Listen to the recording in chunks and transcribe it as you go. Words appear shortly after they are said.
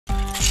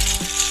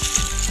How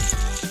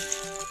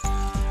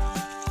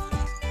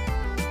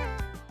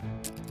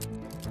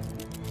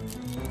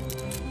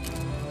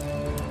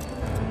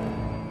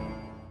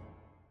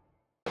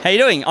you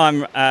doing?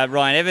 I'm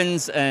Ryan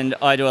Evans, and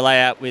I do a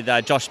layout with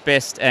Josh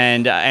Best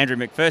and Andrew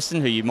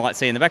McPherson, who you might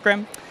see in the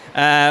background.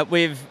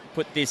 We've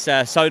put this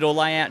Sodor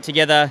layout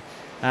together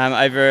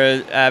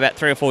over about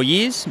 3 or 4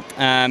 years,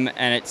 and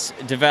it's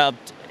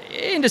developed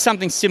into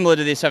something similar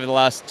to this over the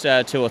last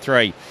 2 or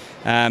 3.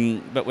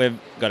 But we've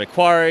got a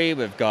quarry,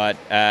 we've got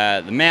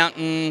the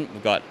mountain,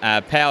 we've got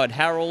Powered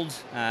Harold,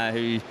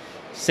 who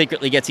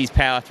secretly gets his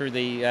power through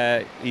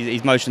the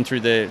his motion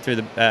through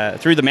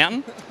the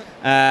mountain.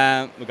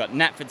 We've got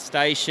Knapford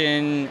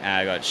Station, we've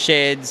got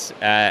sheds,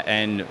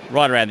 and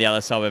right around the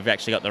other side we've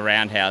actually got the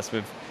roundhouse.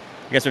 I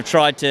guess we've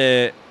tried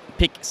to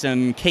pick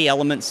some key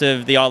elements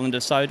of the island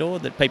of Sodor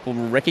that people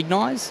will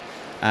recognise.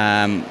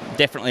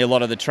 Definitely a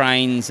lot of the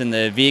trains and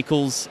the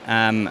vehicles,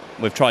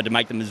 we've tried to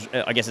make them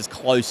as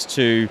close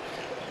to,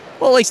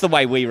 well, at least the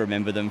way we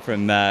remember them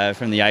from the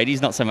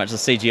 80s, not so much the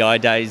CGI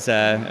days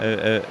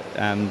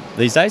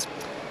these days.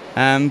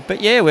 But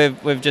yeah,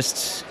 we've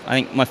just, I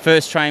think my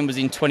first train was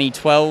in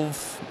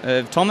 2012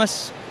 of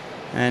Thomas,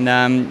 and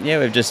yeah,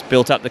 we've just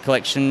built up the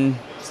collection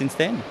since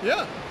then.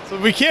 Yeah. So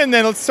if we can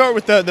then, let's start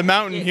with the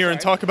mountain here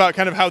and talk about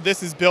kind of how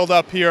this is built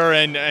up here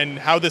and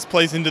how this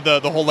plays into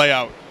the whole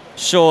layout.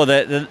 Sure,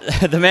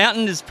 the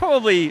mountain is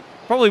probably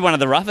one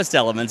of the roughest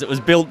elements. It was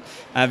built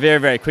very,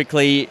 very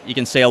quickly. You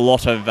can see a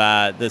lot of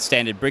the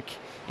standard brick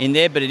in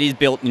there, but it is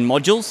built in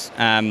modules,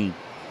 and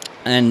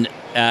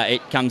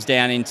it comes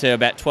down into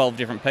about 12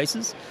 different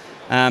pieces.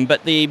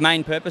 But the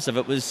main purpose of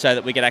it was so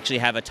that we could actually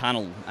have a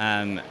tunnel,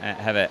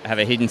 have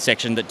a hidden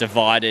section that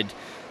divided,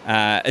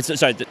 added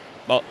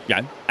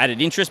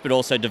interest, but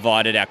also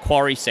divided our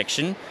quarry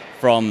section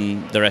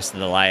from the rest of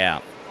the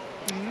layout.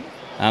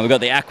 We've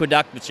got the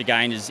aqueduct, which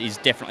again is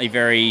definitely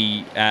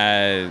very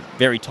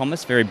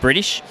Thomas, very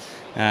British.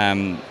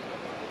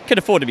 Could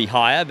afford to be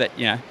higher, but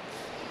you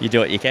do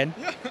what you can.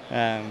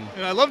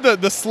 And I love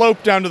the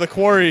slope down to the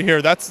quarry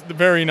here. That's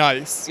very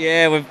nice.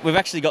 Yeah, we've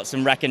actually got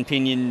some rack and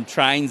pinion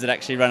trains that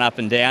actually run up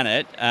and down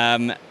it,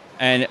 and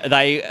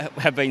they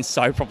have been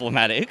so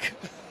problematic.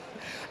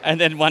 And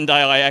then one day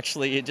I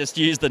actually just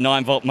used the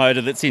 9-volt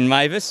motor that's in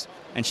Mavis,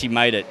 and she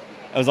made it.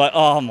 I was like,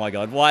 oh my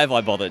God, why have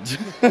I bothered?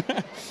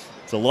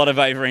 It's a lot of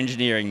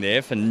over-engineering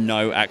there for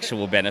no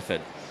actual benefit.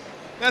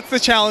 That's the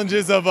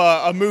challenges of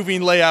a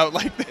moving layout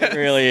like that. It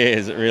really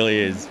is, it really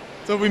is.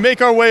 So if we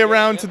make our way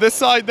around to this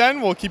side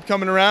then, we'll keep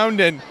coming around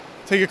and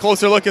take a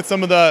closer look at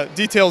some of the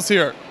details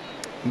here.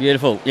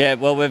 Beautiful. Yeah,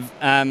 well, we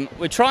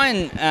try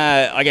and,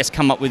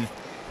 come up with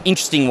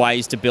interesting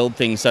ways to build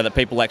things so that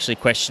people actually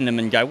question them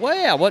and go,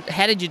 wow,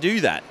 how did you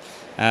do that?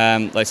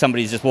 Like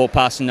somebody's just walked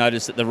past and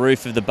noticed that the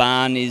roof of the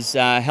barn is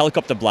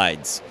helicopter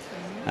blades.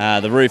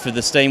 The roof of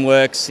the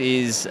steamworks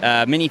is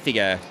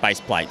minifigure base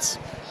plates,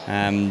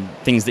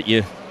 things that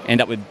you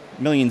end up with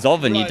millions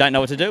of and you don't know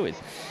what to do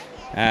with.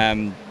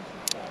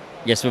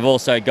 Yes, we've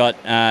also got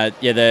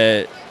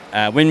the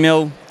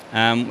windmill,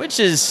 which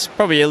is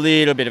probably a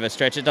little bit of a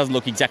stretch. It doesn't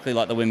look exactly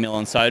like the windmill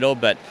on Sodor,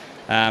 but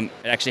it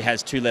actually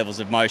has 2 levels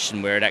of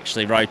motion where it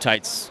actually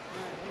rotates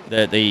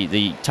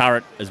the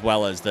turret as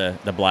well as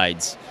the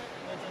blades.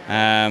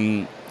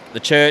 The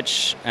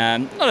church,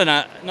 not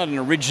an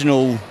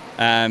original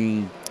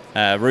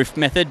roof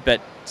method,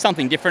 but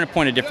something different, a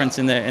point of difference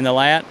in the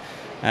layout,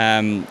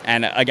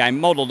 and again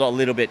modelled a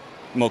little bit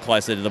more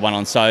closely to the one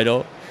on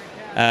Sodor.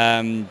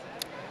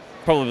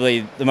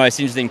 Probably the most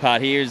interesting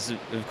part here is,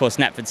 of course,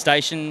 Knapford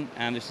Station.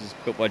 This is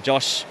built by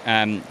Josh.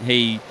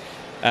 We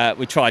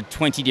tried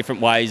 20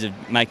 different ways of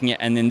making it,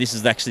 and then this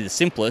is actually the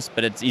simplest,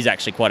 but it is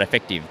actually quite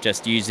effective,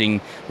 just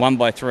using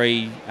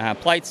 1x3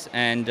 plates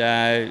and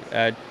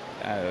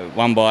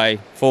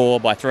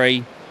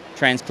 1x4x3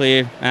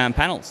 transclear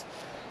panels.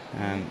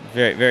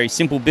 Very, very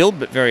simple build,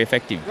 but very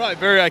effective. Right,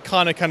 very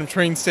iconic kind of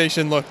train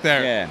station look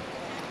there.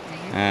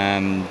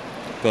 Yeah.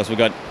 Of course, we've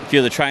got a few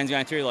of the trains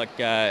going through, like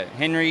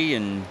Henry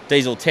and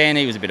Diesel 10.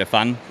 He was a bit of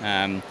fun.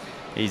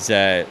 He's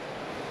 7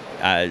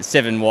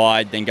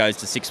 wide, then goes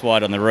to 6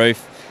 wide on the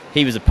roof.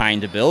 He was a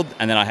pain to build,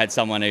 and then I had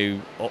someone who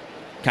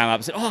came up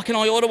and said, "Oh, can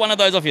I order one of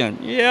those off you?" And,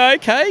 yeah,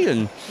 okay.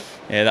 And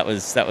yeah, that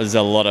was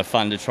a lot of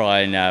fun to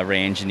try and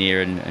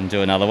re-engineer and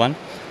do another one.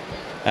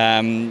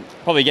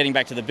 Probably getting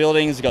back to the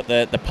buildings, we've got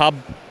the pub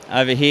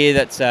over here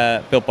that's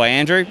built by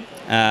Andrew,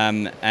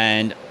 and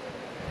I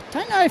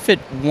don't know if it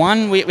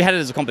won. We had it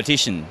as a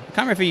competition. I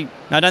can't remember if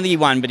I don't think he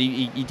won, but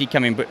he did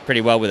come in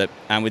pretty well with it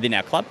within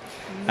our club.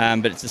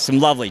 But it's just some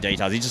lovely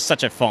details. He's just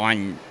such a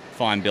fine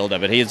builder.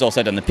 But he has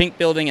also done the Pink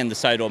Building and the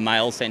Sodor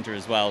Mail Centre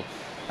as well,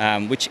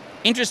 which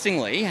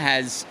interestingly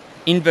has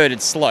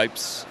inverted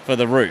slopes for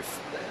the roof.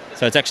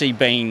 So it's actually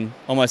been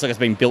almost like it's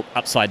been built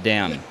upside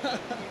down,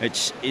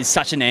 which is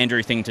such an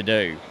Andrew thing to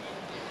do.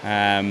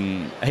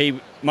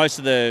 Most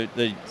of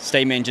the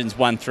steam engines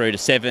 1 through to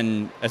 6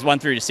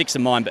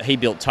 of mine, but he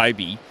built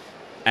Toby,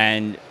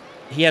 and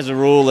he has a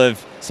rule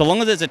of so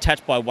long as it's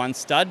attached by 1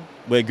 stud,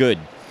 we're good.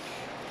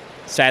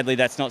 sadly,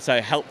 that's not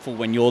so helpful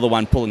when you're the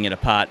one pulling it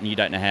apart and you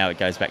don't know how it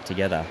goes back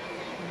together.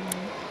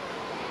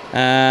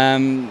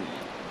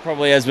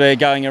 Probably as we're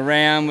going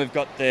around, we've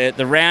got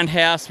the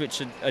roundhouse,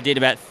 which I did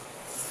about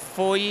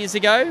 4 years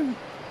ago,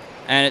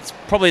 and it's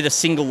probably the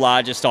single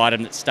largest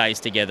item that stays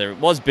together. It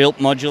was built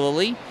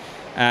modularly,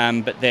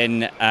 but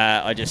then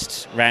I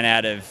just ran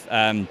out of...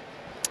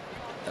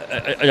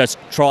 I just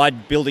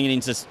tried building it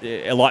into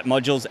light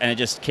modules, and it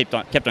just kept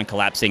on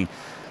collapsing.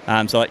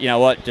 So you know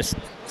what, just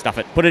stuff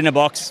it, put it in a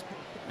box,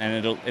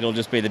 and it'll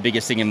just be the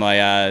biggest thing in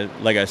my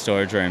Lego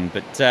storage room.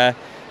 But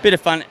bit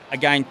of fun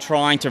again,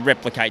 trying to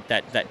replicate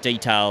that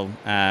detail.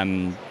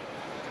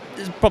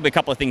 There's probably a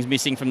couple of things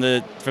missing from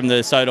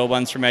the Sodor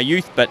ones from our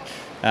youth, but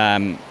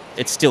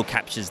it still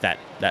captures that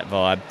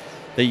vibe.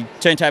 The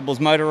turntable's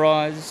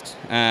motorised.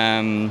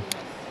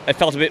 I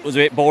felt it was a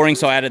bit boring,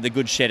 so I added the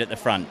good shed at the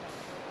front.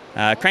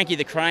 Cranky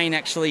the crane,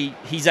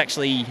 he's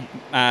actually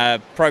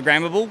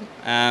programmable,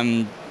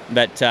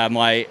 but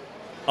my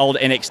old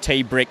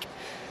NXT brick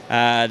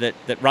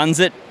that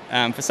runs it,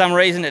 for some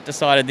reason it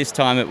decided this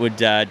time it would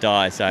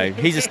die, so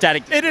he's a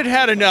static... It had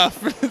had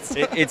enough.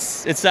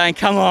 It's saying,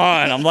 come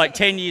on, I'm like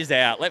 10 years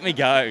out, let me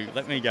go.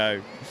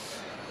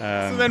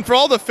 So then for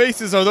all the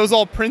faces, are those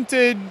all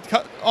printed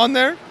on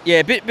there? Yeah,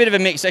 a bit of a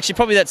mix. Actually,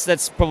 probably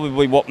that's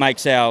probably what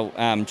makes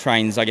our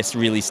trains, I guess,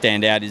 really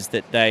stand out, is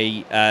that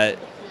they...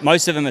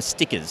 most of them are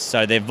stickers,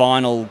 so they're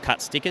vinyl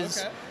cut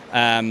stickers.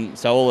 Okay.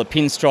 So all the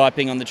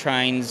pinstriping on the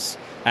trains,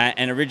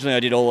 and originally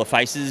I did all the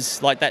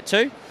faces like that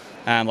too.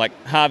 Like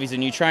Harvey's a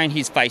new train,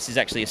 his face is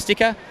actually a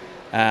sticker.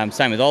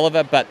 Same with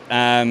Oliver, but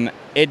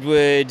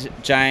Edward,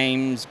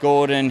 James,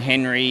 Gordon,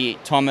 Henry,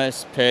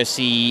 Thomas,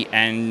 Percy,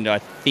 and I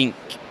think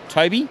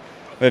Toby,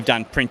 we've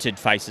done printed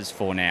faces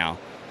for now.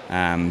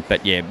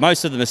 But yeah,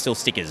 most of them are still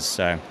stickers,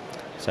 so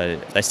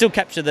they still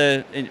capture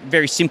the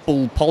very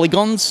simple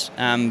polygons,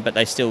 but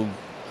they still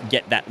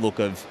get that look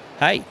of,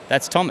 hey,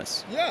 that's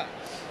Thomas. Yeah.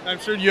 I'm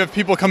sure you have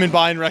people coming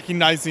by and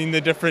recognizing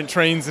the different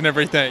trains and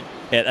everything.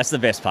 Yeah, that's the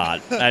best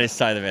part. That is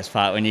so the best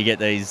part, when you get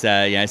these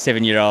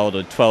 7-year-old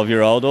or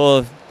 12-year-old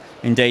or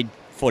indeed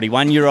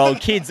 41-year-old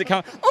kids that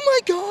come, oh my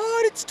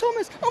God, it's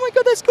Thomas. Oh my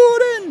God, that's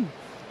Gordon.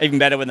 Even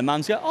better when the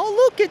mums go, oh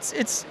look,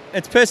 it's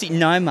Percy.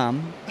 No,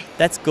 mum,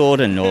 that's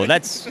Gordon, or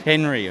that's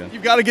Henry.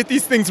 You've got to get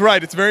these things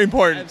right. It's very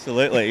important.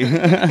 Absolutely.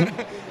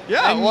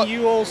 Yeah. And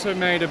you also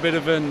made a bit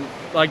of an,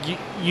 like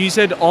you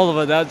said,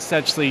 Oliver, that's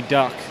actually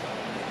Duck.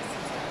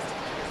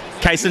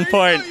 Case in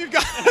point. You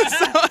got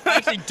it. I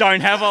actually don't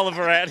have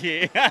Oliver out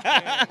here.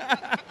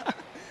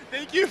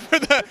 Thank you for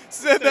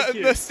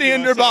the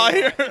stander by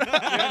here.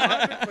 I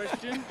have a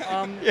question.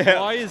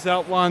 Why is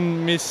that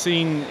one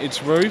missing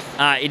its roof?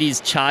 It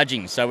is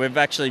charging, so we've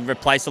actually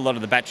replaced a lot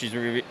of the batteries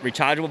with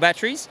rechargeable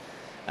batteries,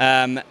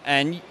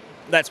 and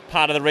that's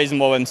part of the reason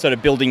why I'm sort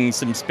of building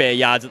some spare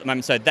yards at the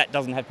moment, so that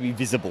doesn't have to be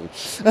visible,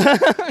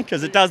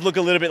 because it does look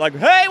a little bit like,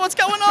 hey, what's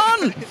going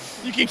on?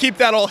 You can keep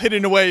that all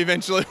hidden away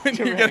eventually when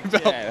you're getting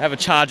built. Yeah, have a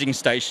charging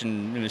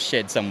station in a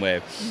shed somewhere.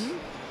 Mm-hmm.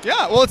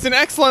 Yeah, well, it's an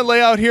excellent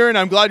layout here, and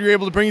I'm glad you're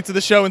able to bring it to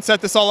the show and set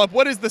this all up.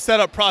 What is the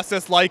setup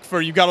process like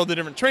for, you've got all the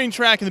different train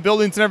track and the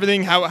buildings and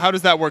everything? How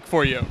does that work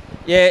for you?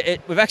 Yeah,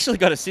 we've actually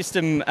got a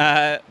system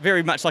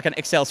very much like an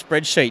Excel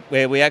spreadsheet,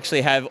 where we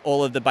actually have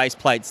all of the base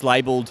plates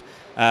labelled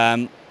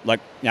like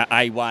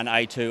A1,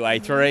 A2,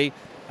 A3,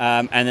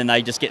 and then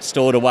they just get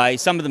stored away.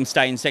 Some of them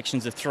stay in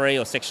sections of 3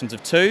 or sections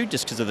of 2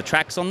 just because of the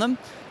tracks on them,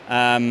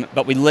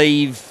 but we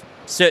leave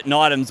certain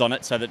items on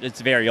it so that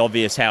it's very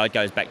obvious how it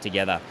goes back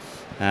together.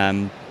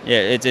 Yeah,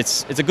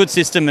 it's a good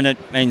system, and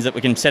it means that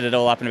we can set it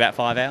all up in about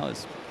 5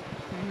 hours.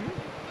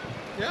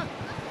 Mm-hmm. Yeah.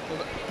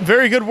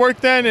 Very good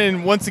work then,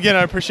 and once again,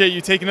 I appreciate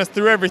you taking us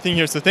through everything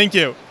here, so thank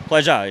you.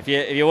 Pleasure. If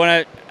you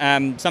want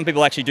to, some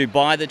people actually do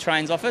buy the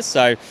trains off us,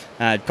 so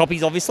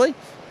copies obviously.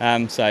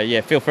 So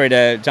yeah, feel free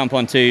to jump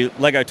onto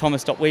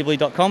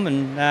legothomas.weebly.com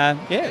and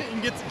yeah.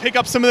 You can pick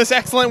up some of this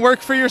excellent work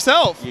for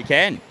yourself. You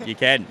can.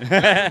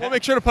 We'll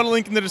make sure to put a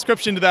link in the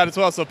description to that as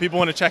well, so if people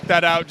want to check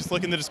that out, just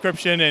look in the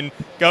description and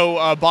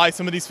go buy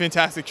some of these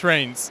fantastic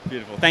trains.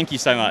 Beautiful. Thank you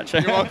so much.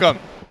 You're welcome.